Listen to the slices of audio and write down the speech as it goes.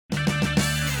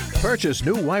Purchase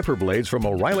new wiper blades from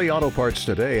O'Reilly Auto Parts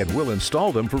today and we'll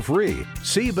install them for free.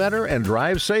 See better and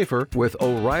drive safer with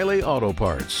O'Reilly Auto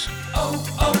Parts.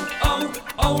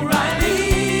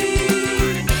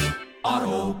 O'Reilly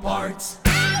Auto Parts.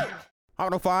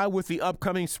 Auto 5 with the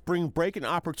upcoming spring break, an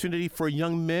opportunity for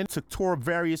young men to tour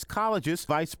various colleges.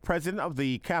 Vice President of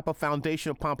the Kappa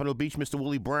Foundation of Pompano Beach, Mr.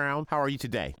 Willie Brown. How are you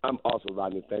today? I'm awesome,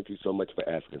 Rodney. Thank you so much for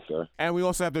asking, sir. And we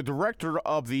also have the Director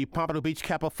of the Pompano Beach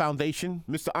Kappa Foundation,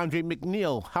 Mr. Andre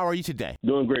McNeal. How are you today?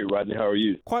 Doing great, Rodney. How are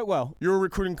you? Quite well. You're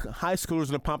recruiting high schoolers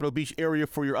in the Pompano Beach area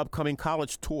for your upcoming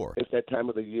college tour. It's that time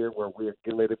of the year where we're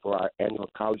getting ready for our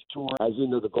annual college tour. As you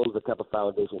know, the goal of the Kappa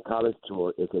Foundation College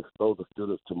Tour is to expose the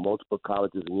students to multiple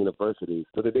colleges and universities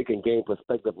so that they can gain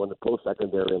perspective on the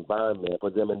post-secondary environment for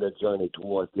them in their journey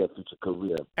towards their future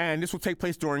career. And this will take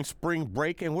place during spring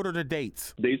break. And what are the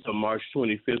dates? Dates are March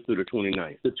 25th through the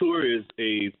 29th. The tour is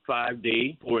a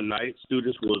 5-day, 4-night.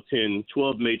 Students will attend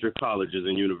 12 major colleges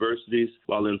and universities,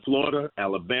 while in Florida,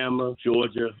 Alabama,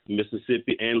 Georgia,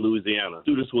 Mississippi, and Louisiana.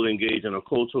 Students will engage in a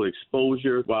cultural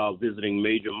exposure while visiting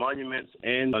major monuments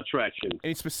and attractions.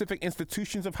 Any specific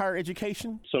institutions of higher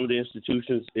education? Some of the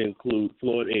institutions include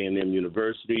Florida A&T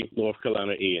University, North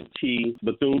Carolina A&T,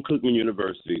 Bethune Cookman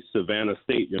University, Savannah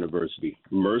State University,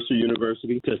 Mercer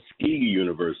University, Tuskegee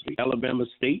University, Alabama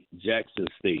State, Jackson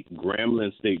State,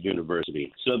 Grambling State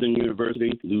University, Southern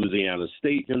University, Louisiana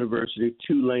State University,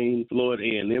 Tulane, Florida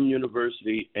A&M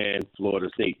University, and Florida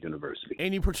State University.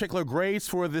 Any particular grades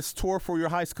for this tour for your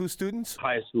high school students?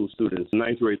 High school students,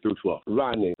 9th grade through 12th.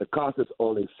 Rodney, the cost is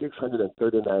only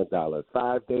 $639.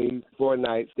 5 days, 4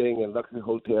 nights, staying in luxury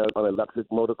hotels on a luxury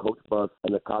motor coach bus,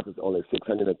 and the cost is only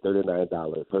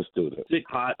 $639 per student. 6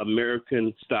 hot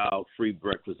American-style free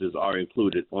breakfasts are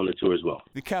included on the tour as well.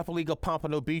 The Kappa League of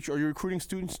Pompano Beach, are you recruiting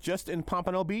students just in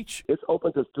Pompano Beach? It's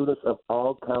open to students of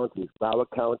all counties,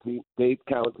 Broward County, Dade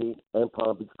County, and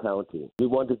Palm Beach County. We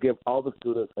want to give all the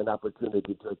students an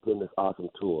opportunity to attend this awesome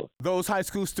tour. Those high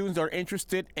school students are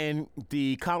interested in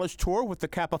the college tour with the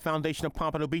Kappa Foundation of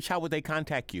Pompano Beach. How would they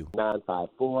contact you?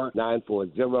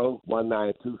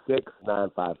 954-940-1926,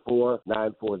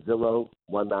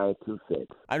 954-940-1926.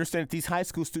 I understand that these high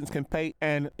school students can pay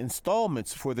in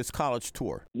installments for this college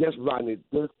tour. Yes, Rodney.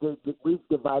 We've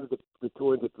divided the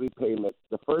tour into 3 payments.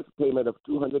 The first payment of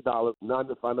 $200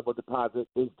 non-refundable deposit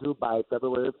is due by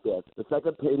February 5th. The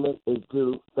second payment is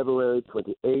due February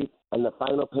 28th, and the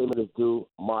final payment is due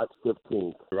March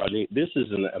 15th. Rodney, this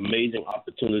is an amazing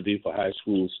opportunity for high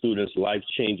school students,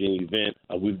 life-changing event.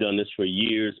 We've done this for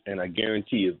years, and I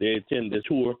guarantee if they attend this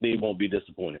tour, they won't be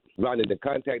disappointed. Rodney, the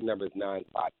contact number is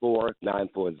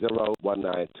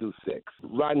 954-940-1926.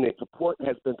 Rodney, support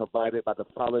has been provided by the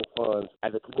following funds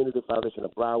as the Community Foundation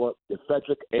of Broward, the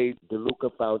Frederick A. DeLuca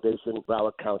Foundation,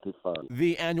 Broward County Fund.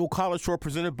 The annual college tour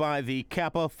presented by the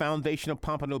Kappa Foundation of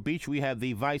Pompano Beach. We have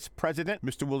the Vice President,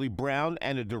 Mr. Willie Brown,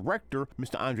 and the Director,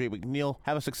 Mr. Andre McNeal.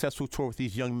 Have a successful tour with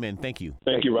these young men. Thank you.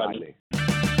 Thank you, Rodney.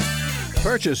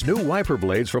 Purchase new wiper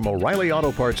blades from O'Reilly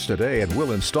Auto Parts today and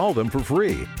we'll install them for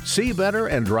free. See better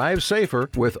and drive safer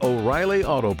with O'Reilly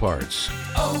Auto Parts.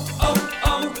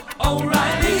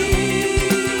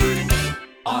 O'Reilly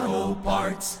Auto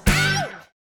Parts.